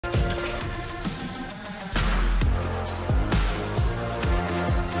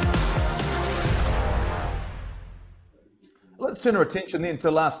turn our attention then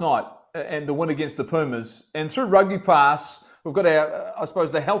to last night and the win against the Pumas. And through RugbyPass, we've got our, I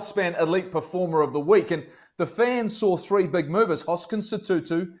suppose, the Healthspan Elite Performer of the week. And the fans saw three big movers: Hoskins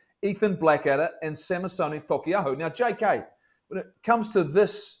Sotutu, Ethan Blackadder, and Samisoni Tokiaho. Now, JK, when it comes to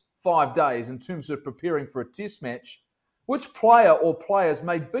this 5 days in terms of preparing for a test match, which player or players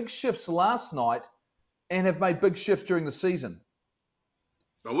made big shifts last night and have made big shifts during the season?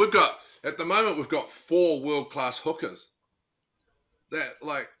 Well, at the moment, we've got 4 world-class hookers. That,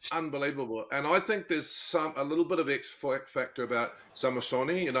 like, unbelievable. And I think there's a little bit of X factor about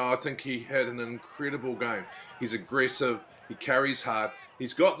Samisoni. You know, I think he had an incredible game. He's aggressive. He carries hard.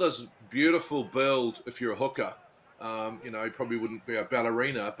 He's got this beautiful build if you're a hooker. You know, he probably wouldn't be a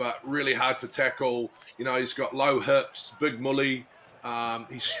ballerina, but really hard to tackle. You know, he's got low hips, big mully.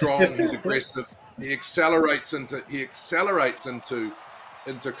 He's strong. He's aggressive. He accelerates into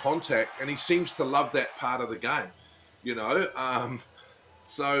contact, and he seems to love that part of the game. You know,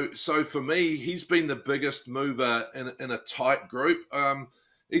 so for me, he's been the biggest mover in a tight group.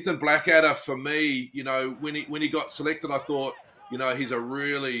 Ethan Blackadder, for me, you know, when he got selected, I thought, you know, he's a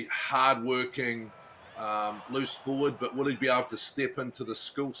really hard-working, loose forward, but will he be able to step into the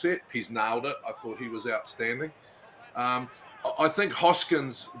skill set? He's nailed it. I thought he was outstanding. I think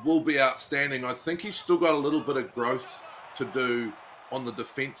Hoskins will be outstanding. I think he's still got a little bit of growth to do on the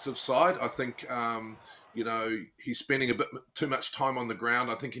defensive side. I think, you know, he's spending a bit too much time on the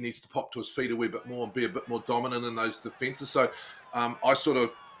ground. I think he needs to pop to his feet a wee bit more and be a bit more dominant in those defenses. So I sort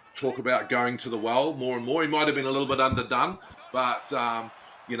of talk about going to the well more and more. He might have been a little bit underdone, but,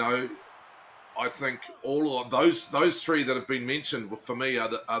 you know, I think all of those three that have been mentioned for me are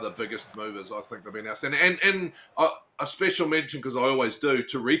the biggest movers. I think they've been outstanding. And a special mention, because I always do,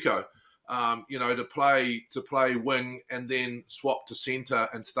 to Rico. You know, to play wing and then swap to centre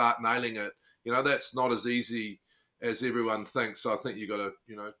and start nailing it. You know, that's not as easy as everyone thinks. So I think you got to,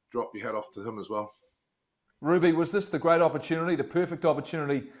 you know, drop your hat off to him as well. Ruby, was this the great opportunity, the perfect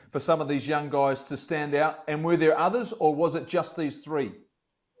opportunity for some of these young guys to stand out? And were there others, or was it just these three?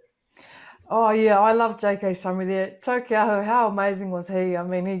 Oh, yeah, I love JK Summary there. Tokiaho, how amazing was he? I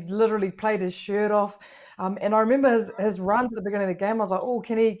mean, he literally played his shirt off. And I remember his runs at the beginning of the game. I was like, oh,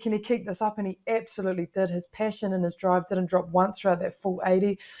 can he keep this up? And he absolutely did. His passion and his drive didn't drop once throughout that full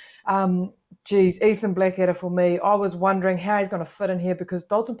 80. Geez, Ethan Blackadder for me. I was wondering how he's going to fit in here, because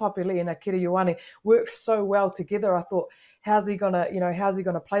Dalton Papili and Akira Ioane worked so well together. I thought, how's he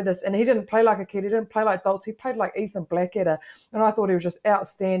gonna play this? And he didn't play like Akira, he didn't play like Dalton, he played like Ethan Blackadder. And I thought he was just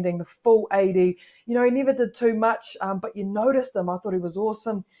outstanding, the full 80. You know, he never did too much, but you noticed him. I thought he was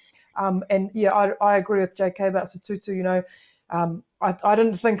awesome. And yeah, I agree with JK about Sotutu. You know, I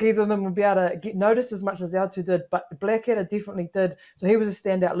didn't think either of them would be able to get noticed as much as the other two did, but Blackadder definitely did. So he was a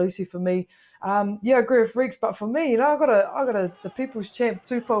standout Lucy for me. Yeah, I agree with Reeks, but for me, you know, I got the People's Champ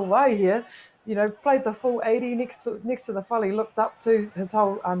Tupou Vai here. You know, played the full 80 next to the fella he looked up to his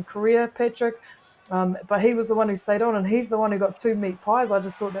whole career, Patrick. But he was the one who stayed on, and he's the one who got 2 meat pies. I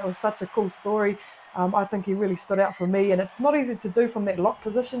just thought that was such a cool story. I think he really stood out for me, and it's not easy to do from that lock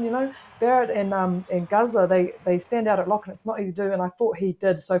position. You know, Barrett and Guzzler, they stand out at lock, and it's not easy to do. And I thought he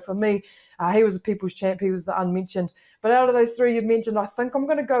did. So for me, he was a People's Champ. He was the unmentioned. But out of those three you mentioned, I think I'm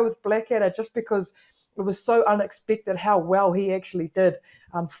going to go with Blackadder, just because it was so unexpected how well he actually did.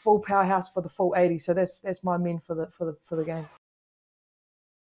 Full powerhouse for the full 80. So that's my men for the game.